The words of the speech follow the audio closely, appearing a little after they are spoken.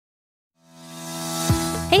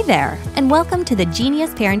Hey there, and welcome to the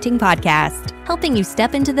Genius Parenting Podcast, helping you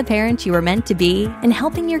step into the parent you were meant to be and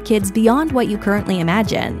helping your kids beyond what you currently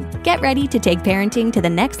imagine. Get ready to take parenting to the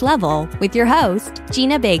next level with your host,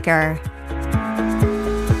 Gina Baker.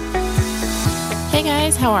 Hey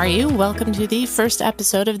guys, how are you? Welcome to the first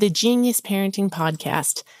episode of the Genius Parenting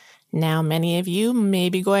Podcast. Now, many of you may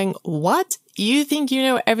be going, what? You think you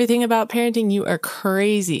know everything about parenting? You are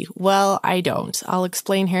crazy. Well, I don't. I'll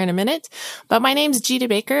explain here in a minute. But my name's Gina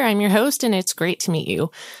Baker. I'm your host, and it's great to meet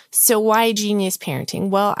you. So why Genius Parenting?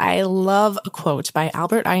 Well, I love a quote by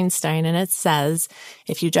Albert Einstein, and it says,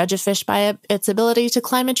 if you judge a fish by its ability to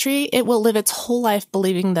climb a tree, it will live its whole life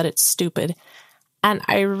believing that it's stupid. And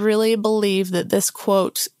I really believe that this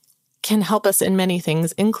quote can help us in many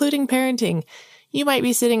things, including parenting. You might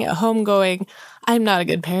be sitting at home going, I'm not a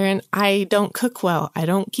good parent. I don't cook well. I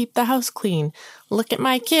don't keep the house clean. Look at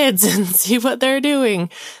my kids and see what they're doing.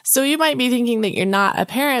 So you might be thinking that you're not a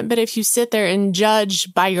parent, but if you sit there and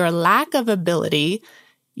judge by your lack of ability,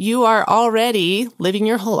 you are already living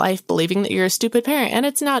your whole life believing that you're a stupid parent, and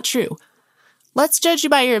it's not true. Let's judge you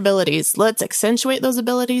by your abilities. Let's accentuate those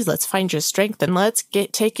abilities. Let's find your strength, and let's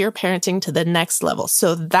take your parenting to the next level.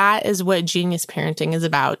 So that is what Genius Parenting is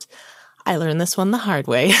about. I learned this one the hard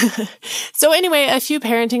way. So anyway, a few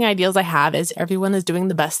parenting ideals I have is everyone is doing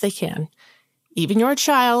the best they can. Even your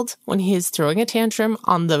child, when he is throwing a tantrum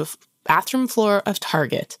on the bathroom floor of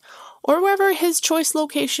Target, or wherever his choice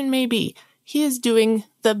location may be, he is doing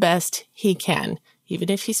the best he can.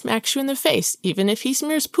 Even if he smacks you in the face, even if he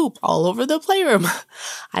smears poop all over the playroom.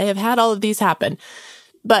 I have had all of these happen.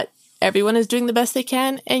 But everyone is doing the best they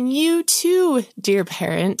can, and you too, dear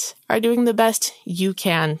parent, are doing the best you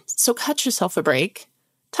can. So cut yourself a break.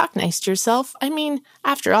 Talk nice to yourself. I mean,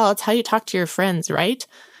 after all, it's how you talk to your friends, right?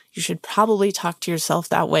 You should probably talk to yourself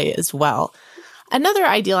that way as well. Another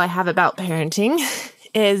ideal I have about parenting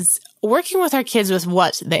is working with our kids with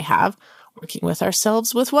what they have, working with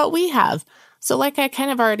ourselves with what we have. So like I kind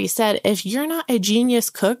of already said, if you're not a genius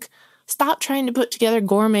cook, stop trying to put together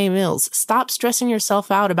gourmet meals. Stop stressing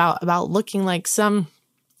yourself out about looking like some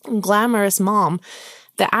glamorous mom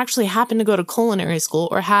that actually happened to go to culinary school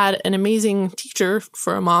or had an amazing teacher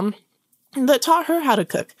for a mom that taught her how to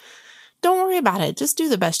cook. Don't worry about it. Just do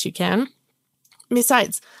the best you can.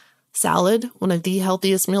 Besides, salad, one of the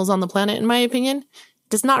healthiest meals on the planet, in my opinion,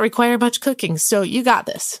 does not require much cooking. So you got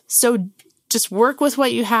this. So just work with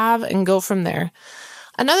what you have and go from there.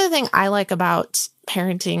 Another thing I like about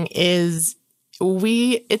parenting is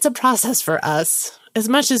it's a process for us. As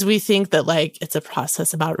much as we think that it's a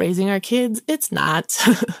process about raising our kids, it's not.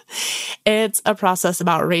 It's a process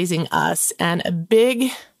about raising us. And a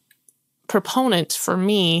big proponent for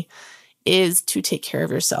me is to take care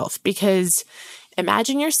of yourself, because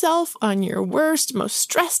imagine yourself on your worst, most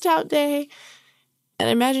stressed out day, and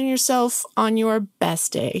imagine yourself on your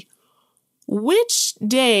best day. Which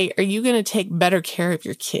day are you going to take better care of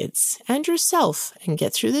your kids and yourself and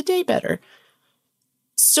get through the day better?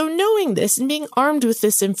 So knowing this and being armed with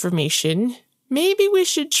this information, maybe we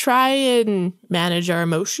should try and manage our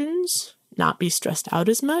emotions, not be stressed out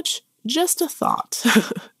as much. Just a thought.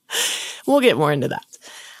 We'll get more into that.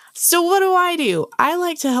 So what do? I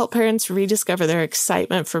like to help parents rediscover their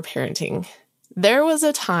excitement for parenting. There was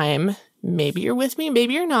a time, maybe you're with me,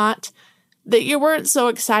 maybe you're not, that you weren't so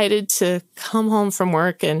excited to come home from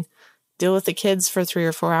work and deal with the kids for 3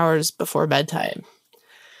 or 4 hours before bedtime.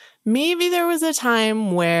 Maybe there was a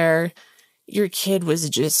time where your kid was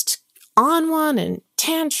just on one and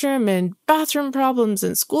tantrum and bathroom problems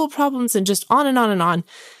and school problems and just on and on and on,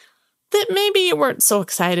 that maybe you weren't so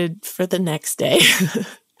excited for the next day.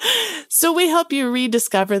 So we help you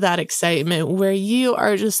rediscover that excitement where you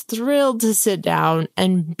are just thrilled to sit down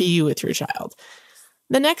and be with your child.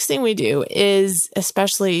 The next thing we do is,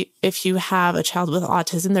 especially if you have a child with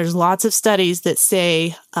autism, there's lots of studies that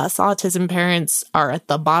say us autism parents are at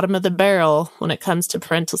the bottom of the barrel when it comes to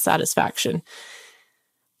parental satisfaction.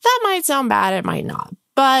 That might sound bad, it might not,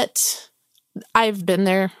 but I've been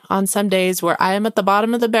there on some days where I am at the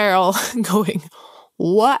bottom of the barrel going,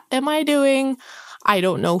 what am I doing? I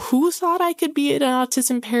don't know who thought I could be an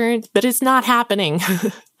autism parent, but it's not happening.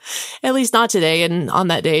 At least not today, and on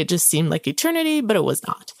that day it just seemed like eternity, but it was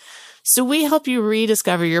not. So we help you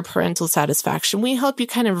rediscover your parental satisfaction. We help you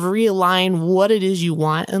kind of realign what it is you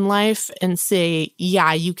want in life and say,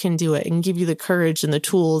 yeah, you can do it, and give you the courage and the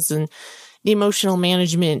tools and the emotional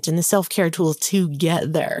management and the self-care tools to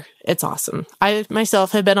get there. It's awesome. I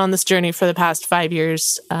myself have been on this journey for the past 5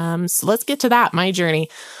 years. So let's get to that, my journey.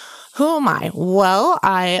 Who am I? Well,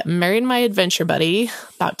 I married my adventure buddy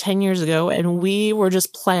about 10 years ago, and we were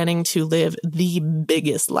just planning to live the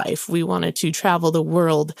biggest life. We wanted to travel the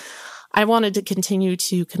world. I wanted to continue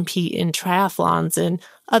to compete in triathlons and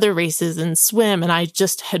other races and swim, and I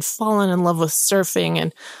just had fallen in love with surfing.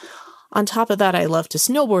 And on top of that, I love to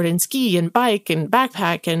snowboard and ski and bike and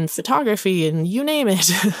backpack and photography and you name it.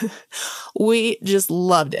 We just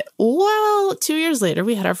loved it. Well, 2 years later,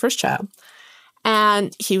 we had our first child.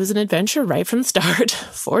 And he was an adventure right from the start,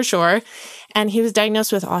 for sure. And he was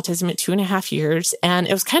diagnosed with autism at 2.5 years. And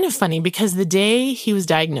it was kind of funny because the day he was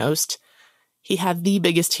diagnosed, he had the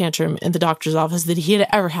biggest tantrum in the doctor's office that he had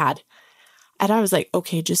ever had. And I was like,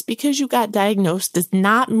 okay, just because you got diagnosed does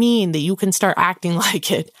not mean that you can start acting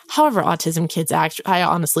like it. However, autism kids act, I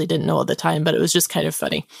honestly didn't know at the time, but it was just kind of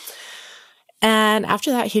funny. And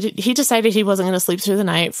after that, he decided he wasn't going to sleep through the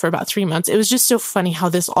night for about 3 months. It was just so funny how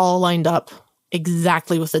this all lined up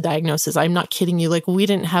exactly with the diagnosis. I'm not kidding you. Like, we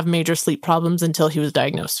didn't have major sleep problems until he was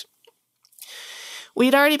diagnosed.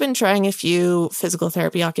 We'd already been trying a few physical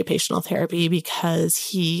therapy, occupational therapy, because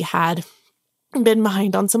he had been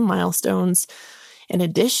behind on some milestones. In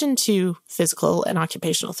addition to physical and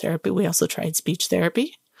occupational therapy, we also tried speech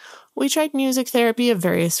therapy. We tried music therapy of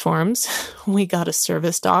various forms. We got a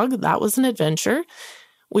service dog. That was an adventure.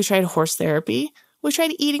 We tried horse therapy. We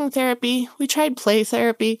tried eating therapy. We tried play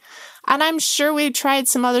therapy. And I'm sure we tried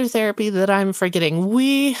some other therapy that I'm forgetting.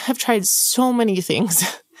 We have tried so many things.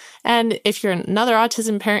 And if you're another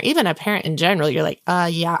autism parent, even a parent in general, you're like,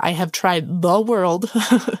 yeah, I have tried the world.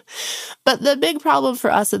 But the big problem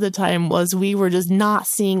for us at the time was we were just not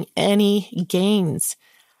seeing any gains.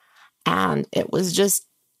 And it was just,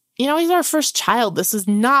 he's our first child. This is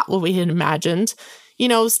not what we had imagined.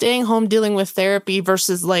 Staying home dealing with therapy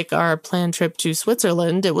versus like our planned trip to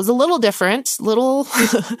Switzerland, it was a little different, little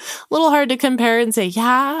hard to compare and say,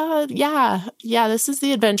 yeah, this is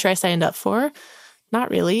the adventure I signed up for. Not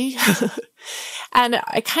really. And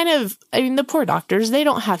the poor doctors, they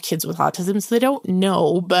don't have kids with autism, so they don't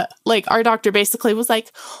know. But like our doctor basically was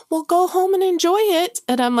like, well, go home and enjoy it.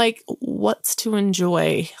 And I'm like, what's to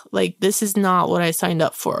enjoy? Like, this is not what I signed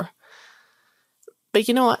up for. But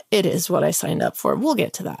you know what? It is what I signed up for. We'll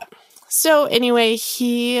get to that. So anyway,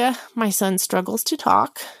 my son struggles to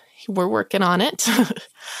talk. We're working on it.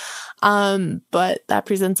 But that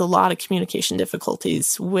presents a lot of communication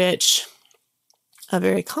difficulties, which a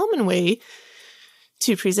very common way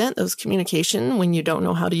to present those communication when you don't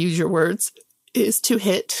know how to use your words is to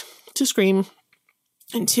hit, to scream,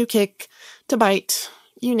 and to kick, to bite,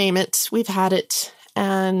 you name it. We've had it.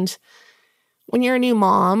 And when you're a new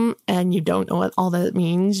mom and you don't know what all that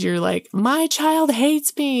means, you're like, my child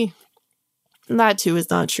hates me. And that too is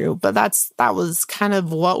not true, but that was kind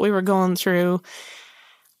of what we were going through.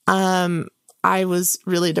 I was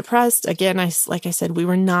really depressed. Again, like I said, we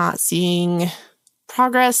were not seeing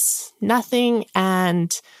progress, nothing.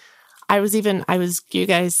 And I you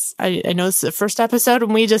guys, I know this is the first episode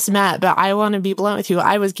when we just met, but I want to be blunt with you.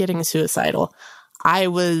 I was getting suicidal. I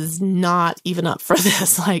was not even up for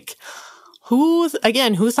this. Like, who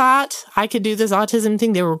thought I could do this autism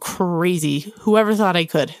thing? They were crazy. Whoever thought I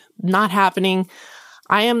could. Not happening.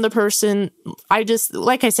 I am the person.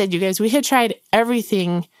 Like I said, you guys, we had tried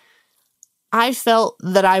everything. I felt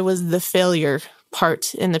that I was the failure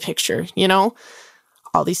part in the picture,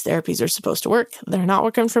 All these therapies are supposed to work. They're not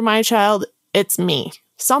working for my child. It's me.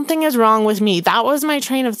 Something is wrong with me. That was my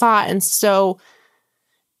train of thought. And so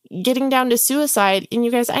getting down to suicide, and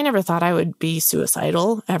you guys, I never thought I would be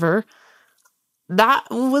suicidal ever. That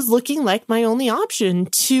was looking like my only option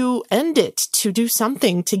to end it, to do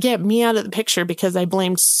something to get me out of the picture because I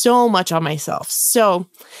blamed so much on myself. So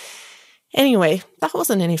anyway, that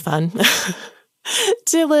wasn't any fun.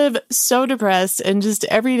 To live so depressed and just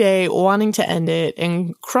every day wanting to end it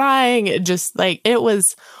and crying, just like it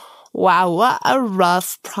was, wow, what a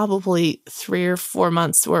rough, probably 3 or 4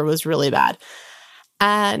 months where it was really bad.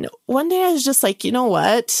 And one day I was just like, you know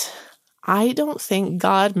what? I don't think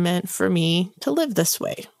God meant for me to live this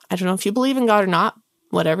way. I don't know if you believe in God or not,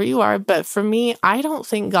 whatever you are, but for me, I don't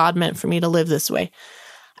think God meant for me to live this way.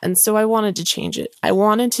 And so I wanted to change it. I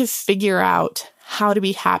wanted to figure out how to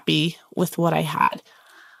be happy with what I had.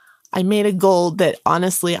 I made a goal that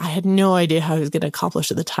honestly, I had no idea how I was going to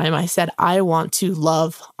accomplish at the time. I said, I want to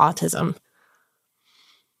love autism.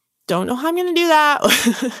 Don't know how I'm going to do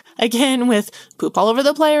that. Again, with poop all over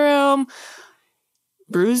the playroom,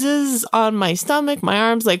 bruises on my stomach, my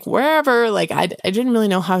arms, like wherever, like I didn't really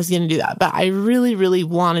know how I was going to do that, but I really, really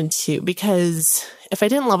wanted to, because if I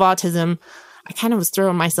didn't love autism, I kind of was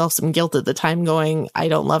throwing myself some guilt at the time going, I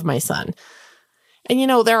don't love my son.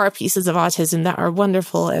 And, there are pieces of autism that are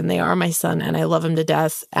wonderful, and they are my son, and I love him to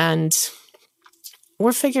death. And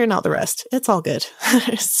we're figuring out the rest. It's all good.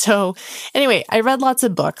 So anyway, I read lots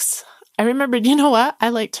of books. I remembered, you know what? I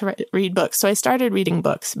like to read books. So I started reading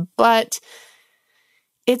books, but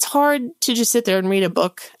it's hard to just sit there and read a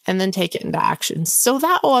book and then take it into action. So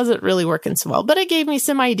that wasn't really working so well, but it gave me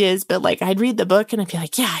some ideas. But I'd read the book and I'd be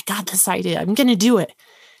like, yeah, I got this idea. I'm going to do it.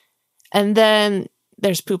 And then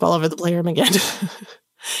there's poop all over the playroom again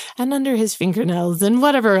and under his fingernails and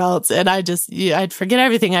whatever else. And I'd forget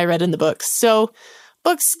everything I read in the book. So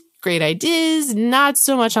books, great ideas, not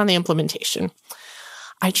so much on the implementation.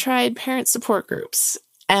 I tried parent support groups,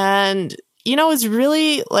 and, it's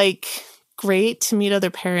really great to meet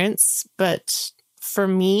other parents. But for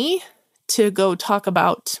me to go talk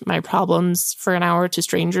about my problems for an hour to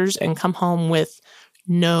strangers and come home with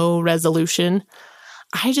no resolution,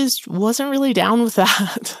 I just wasn't really down with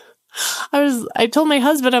that. I told my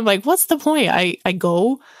husband, I'm like, what's the point? I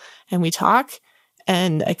go and we talk,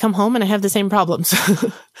 and I come home and I have the same problems.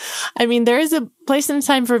 I mean, there is a place and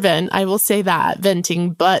time for I will say that,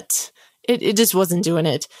 venting, but it just wasn't doing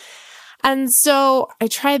it. And so I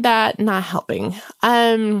tried that, not helping.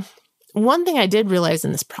 One thing I did realize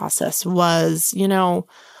in this process was,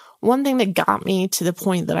 one thing that got me to the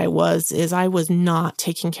point that I was not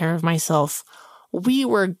taking care of myself. We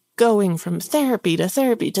were going from therapy to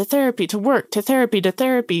therapy to therapy to work to therapy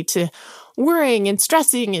to worrying and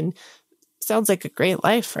stressing, and sounds like a great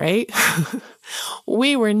life, right?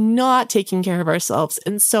 We were not taking care of ourselves.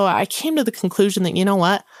 And so I came to the conclusion that, you know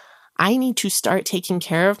what? I need to start taking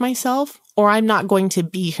care of myself, or I'm not going to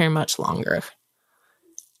be here much longer.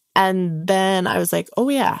 And then I was like, oh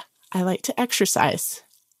yeah, I like to exercise.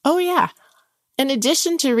 Oh yeah. In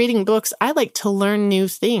addition to reading books, I like to learn new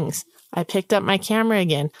things. I picked up my camera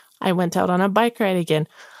again. I went out on a bike ride again.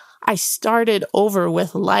 I started over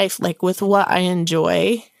with life, with what I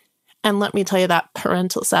enjoy. And let me tell you, that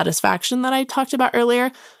parental satisfaction that I talked about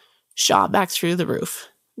earlier shot back through the roof.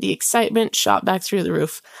 The excitement shot back through the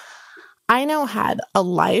roof. I now had a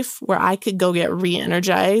life where I could go get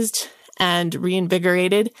re-energized and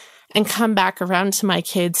reinvigorated and come back around to my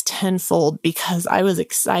kids tenfold because I was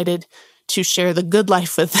excited to share the good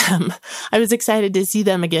life with them. I was excited to see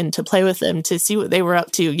them again, to play with them, to see what they were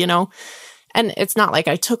up to, And it's not like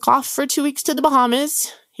I took off for 2 weeks to the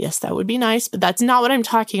Bahamas. Yes, that would be nice, but that's not what I'm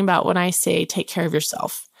talking about when I say take care of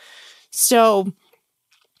yourself. So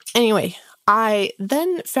anyway, I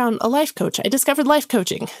then found a life coach. I discovered life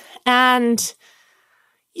coaching. And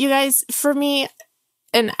you guys, for me,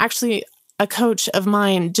 and actually a coach of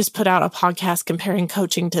mine just put out a podcast comparing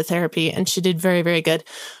coaching to therapy, and she did very, very good.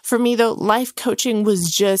 For me, though, life coaching was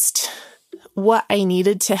just what I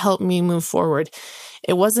needed to help me move forward.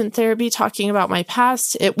 It wasn't therapy talking about my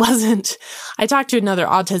past. I talked to another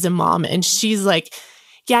autism mom, and she's like,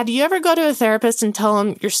 yeah, do you ever go to a therapist and tell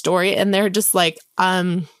them your story? And they're just like,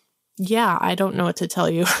 yeah, I don't know what to tell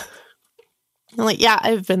you. I'm like, yeah,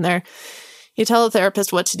 I've been there. You tell a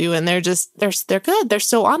therapist what to do, and they're good. They're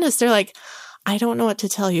so honest. They're like, I don't know what to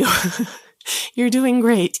tell you. You're doing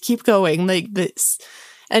great. Keep going like this.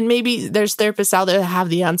 And maybe there's therapists out there that have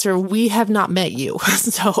the answer. We have not met you.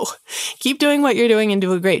 So keep doing what you're doing and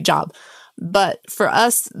do a great job. But for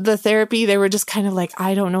us, the therapy, they were just kind of like,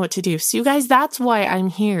 I don't know what to do. So you guys, that's why I'm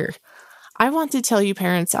here. I want to tell you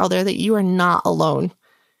parents out there that you are not alone.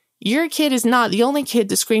 Your kid is not the only kid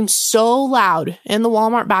to scream so loud in the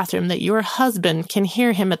Walmart bathroom that your husband can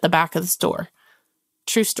hear him at the back of the store.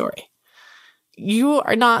 True story. You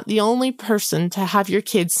are not the only person to have your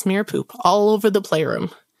kid smear poop all over the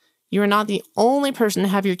playroom. You are not the only person to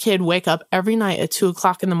have your kid wake up every night at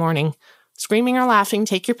 2:00 in the morning, screaming or laughing.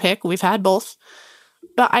 Take your pick. We've had both.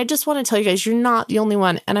 But I just want to tell you guys, you're not the only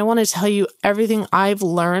one. And I want to tell you everything I've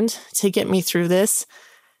learned to get me through this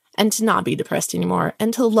and to not be depressed anymore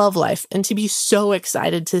and to love life and to be so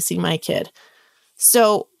excited to see my kid.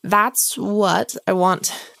 So that's what I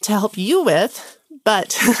want to help you with.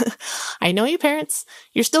 But I know you parents,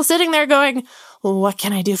 you're still sitting there going, well, what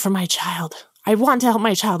can I do for my child? I want to help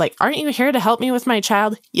my child. Like, aren't you here to help me with my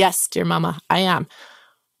child? Yes, dear mama, I am.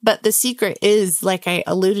 But the secret is, like I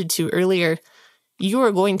alluded to earlier, you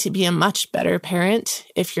are going to be a much better parent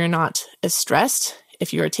if you're not as stressed,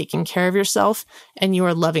 if you are taking care of yourself, and you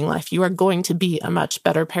are loving life. You are going to be a much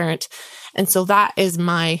better parent. And so that is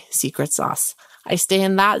my secret sauce. I stay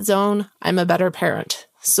in that zone, I'm a better parent.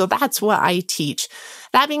 So that's what I teach.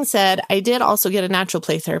 That being said, I did also get a natural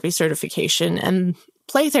play therapy certification, and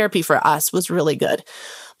play therapy for us was really good.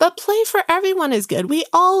 But play for everyone is good. We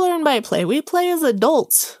all learn by play. We play as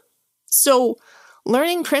adults. So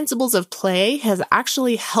learning principles of play has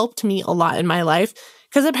actually helped me a lot in my life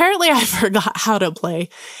because apparently I forgot how to play.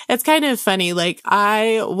 It's kind of funny. Like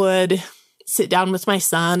I would sit down with my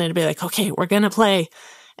son and be like, okay, we're going to play.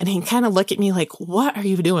 And he'd kind of look at me like, what are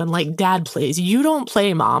you doing? Like dad plays. You don't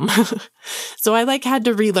play, mom. So I had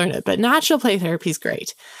to relearn it, but natural play therapy is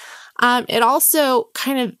great. It also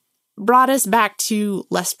kind of brought us back to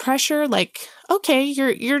less pressure. Like, okay,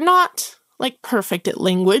 you're not perfect at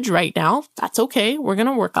language right now. That's okay. We're going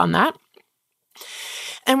to work on that.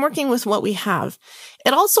 And working with what we have.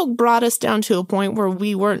 It also brought us down to a point where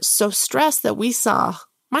we weren't so stressed that we saw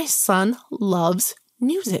my son loves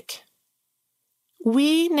music.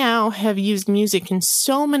 We now have used music in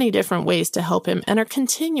so many different ways to help him and are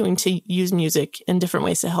continuing to use music in different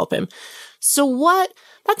ways to help him. So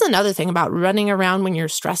that's another thing about running around when you're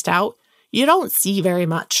stressed out. You don't see very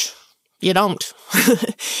much. You don't.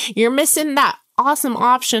 You're missing that awesome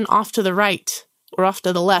option off to the right or off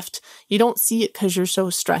to the left. You don't see it because you're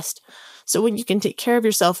so stressed. So when you can take care of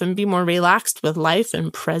yourself and be more relaxed with life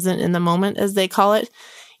and present in the moment, as they call it,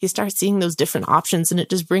 you start seeing those different options and it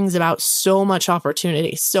just brings about so much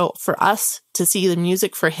opportunity. So for us to see the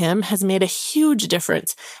music for him has made a huge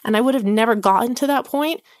difference. And I would have never gotten to that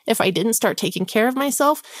point if I didn't start taking care of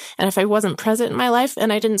myself and if I wasn't present in my life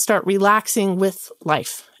and I didn't start relaxing with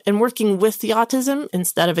life and working with the autism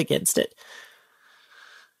instead of against it.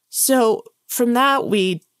 So from that,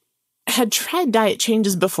 we had tried diet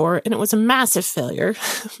changes before and it was a massive failure.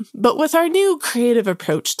 But with our new creative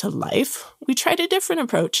approach to life, we tried a different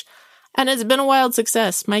approach and it's been a wild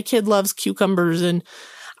success. My kid loves cucumbers and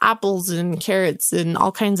apples and carrots and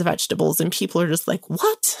all kinds of vegetables and people are just like,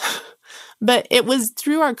 what? But it was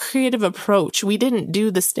through our creative approach. We didn't do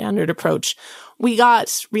the standard approach. We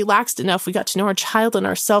got relaxed enough. We got to know our child and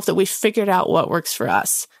ourselves that we figured out what works for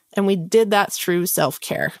us. And we did that through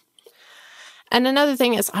self-care. And another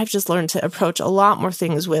thing is I've just learned to approach a lot more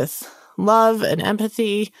things with love and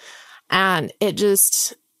empathy. And it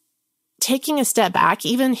just taking a step back,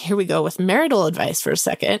 even here we go with marital advice for a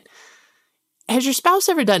second. Has your spouse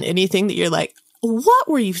ever done anything that you're like, what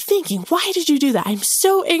were you thinking? Why did you do that? I'm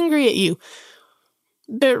so angry at you.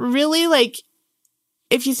 But really,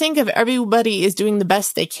 if you think of everybody is doing the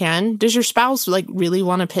best they can, does your spouse really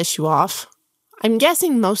want to piss you off? I'm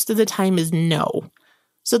guessing most of the time is no.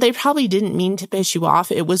 So they probably didn't mean to piss you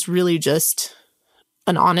off. It was really just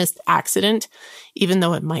an honest accident, even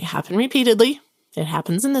though it might happen repeatedly. It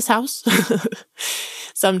happens in this house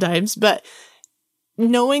sometimes. But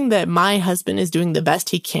knowing that my husband is doing the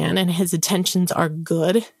best he can and his intentions are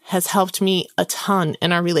good has helped me a ton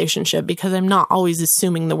in our relationship because I'm not always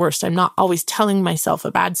assuming the worst. I'm not always telling myself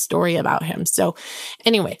a bad story about him. So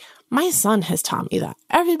anyway, my son has taught me that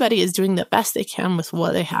everybody is doing the best they can with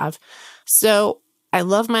what they have. So I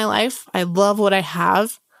love my life. I love what I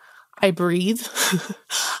have. I breathe.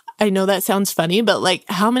 I know that sounds funny, but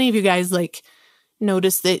how many of you guys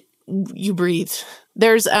notice that you breathe?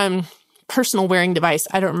 There's personal wearing device.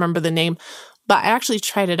 I don't remember the name, but I actually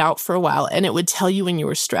tried it out for a while and it would tell you when you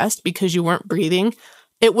were stressed because you weren't breathing.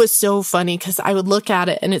 It was so funny because I would look at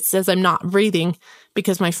it and it says I'm not breathing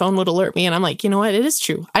because my phone would alert me. And I'm like, you know what? It is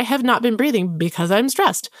true. I have not been breathing because I'm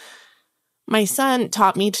stressed. My son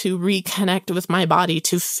taught me to reconnect with my body,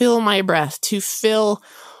 to feel my breath, to feel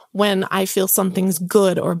when I feel something's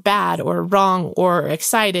good or bad or wrong or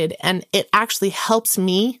excited. And it actually helps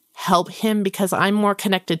me help him because I'm more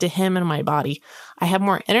connected to him and my body. I have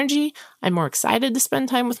more energy. I'm more excited to spend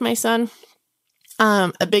time with my son.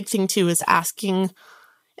 A big thing too is asking,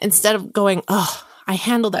 instead of going, oh, I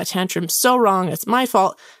handled that tantrum so wrong, it's my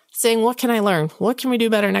fault, saying, what can I learn? What can we do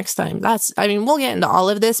better next time? We'll get into all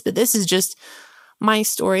of this, but this is just my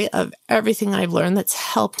story of everything I've learned that's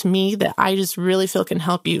helped me that I just really feel can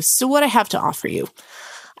help you. So what I have to offer you.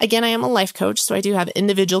 Again, I am a life coach, so I do have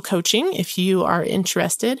individual coaching if you are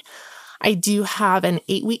interested. I do have an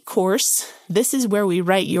 8-week course. This is where we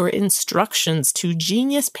write your instructions to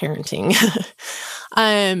genius parenting.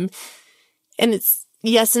 And it's,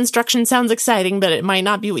 yes, instruction sounds exciting, but it might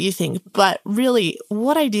not be what you think. But really,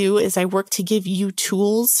 what I do is I work to give you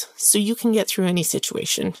tools so you can get through any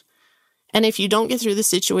situation. And if you don't get through the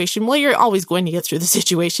situation, well, you're always going to get through the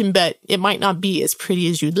situation, but it might not be as pretty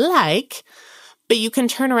as you'd like, but you can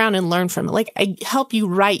turn around and learn from it. I help you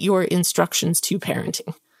write your instructions to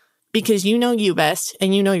parenting because you know you best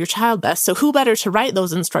and you know your child best. So who better to write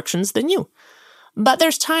those instructions than you? But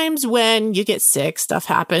there's times when you get sick, stuff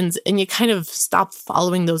happens, and you kind of stop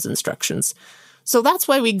following those instructions. So that's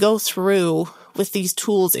why we go through with these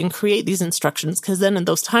tools and create these instructions, because then in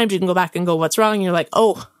those times you can go back and go, what's wrong? And you're like,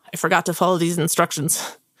 oh, I forgot to follow these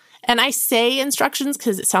instructions. And I say instructions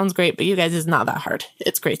because it sounds great, but you guys, it's not that hard.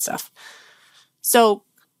 It's great stuff. So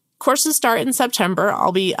courses start in September.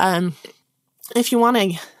 I'll be, if you want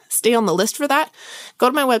to stay on the list for that, go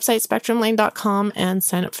to my website, spectrumlane.com, and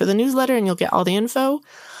sign up for the newsletter, and you'll get all the info.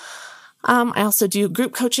 I also do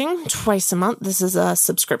group coaching twice a month. This is a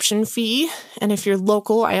subscription fee. And if you're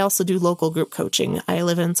local, I also do local group coaching. I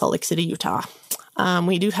live in Salt Lake City, Utah.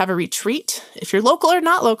 We do have a retreat. If you're local or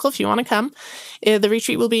not local, if you want to come, the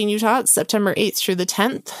retreat will be in Utah. It's September 8th through the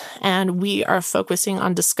 10th. And we are focusing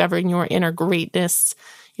on discovering your inner greatness,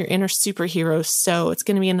 your inner superhero. So it's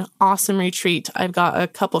going to be an awesome retreat. I've got a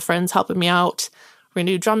couple friends helping me out. We're going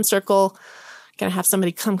to do drum circle. Going to have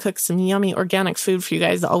somebody come cook some yummy organic food for you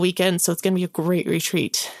guys all weekend. So it's going to be a great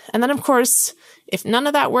retreat. And then, of course, if none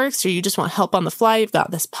of that works or you just want help on the fly, you've got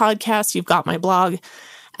this podcast, you've got my blog,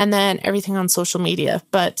 and then everything on social media.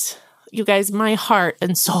 But you guys, my heart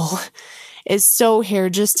and soul is so here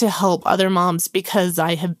just to help other moms because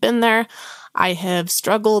I have been there. I have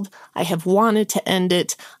struggled. I have wanted to end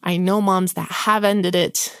it. I know moms that have ended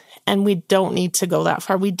it, and we don't need to go that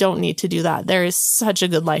far. We don't need to do that. There is such a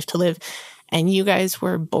good life to live. And you guys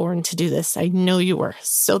were born to do this. I know you were.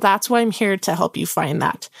 So that's why I'm here to help you find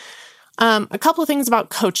that. A couple of things about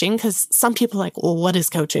coaching, because some people are like, well, what is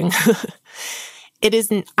coaching? It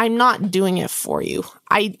isn't, I'm not doing it for you.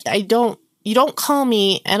 You don't call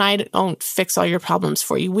me and I don't fix all your problems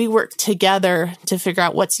for you. We work together to figure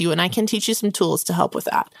out what's you, and I can teach you some tools to help with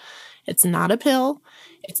that. It's not a pill.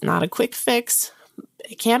 It's not a quick fix.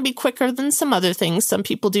 It can be quicker than some other things. Some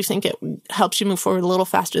people do think it helps you move forward a little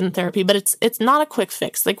faster than therapy, but it's not a quick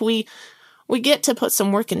fix. Like we get to put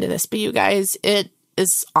some work into this, but you guys, it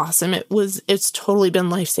is awesome. It's totally been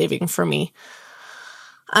life-saving for me.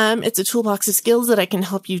 It's a toolbox of skills that I can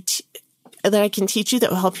help you, that I can teach you that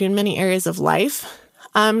will help you in many areas of life.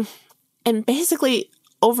 And basically,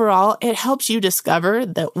 overall, it helps you discover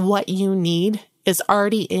that what you need is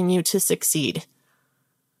already in you to succeed.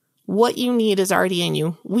 What you need is already in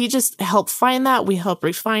you. We just help find that. We help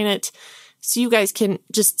refine it so you guys can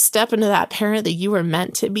just step into that parent that you were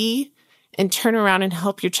meant to be and turn around and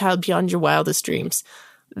help your child beyond your wildest dreams.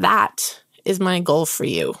 That is my goal for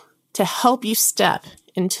you, to help you step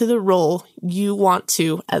into the role you want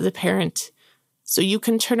to as a parent so you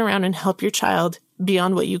can turn around and help your child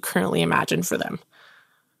beyond what you currently imagine for them.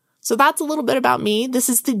 So that's a little bit about me. This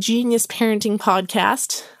is the Genius Parenting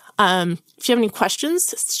Podcast. If you have any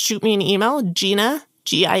questions, shoot me an email, Gina,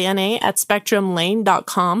 Gina, at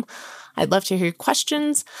spectrumlane.com. I'd love to hear your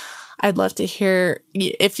questions. I'd love to hear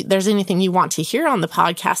if there's anything you want to hear on the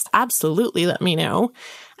podcast. Absolutely let me know.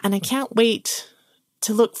 And I can't wait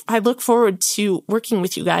I look forward to working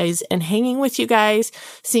with you guys and hanging with you guys,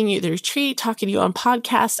 seeing you at the retreat, talking to you on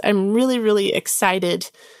podcasts. I'm really, really excited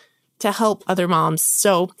to help other moms.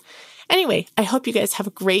 So anyway, I hope you guys have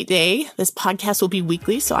a great day. This podcast will be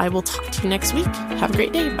weekly, so I will talk to you next week. Have a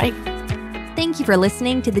great day. Bye. Thank you for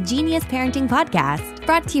listening to the Genius Parenting Podcast,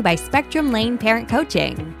 brought to you by Spectrum Lane Parent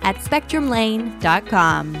Coaching at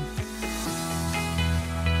spectrumlane.com.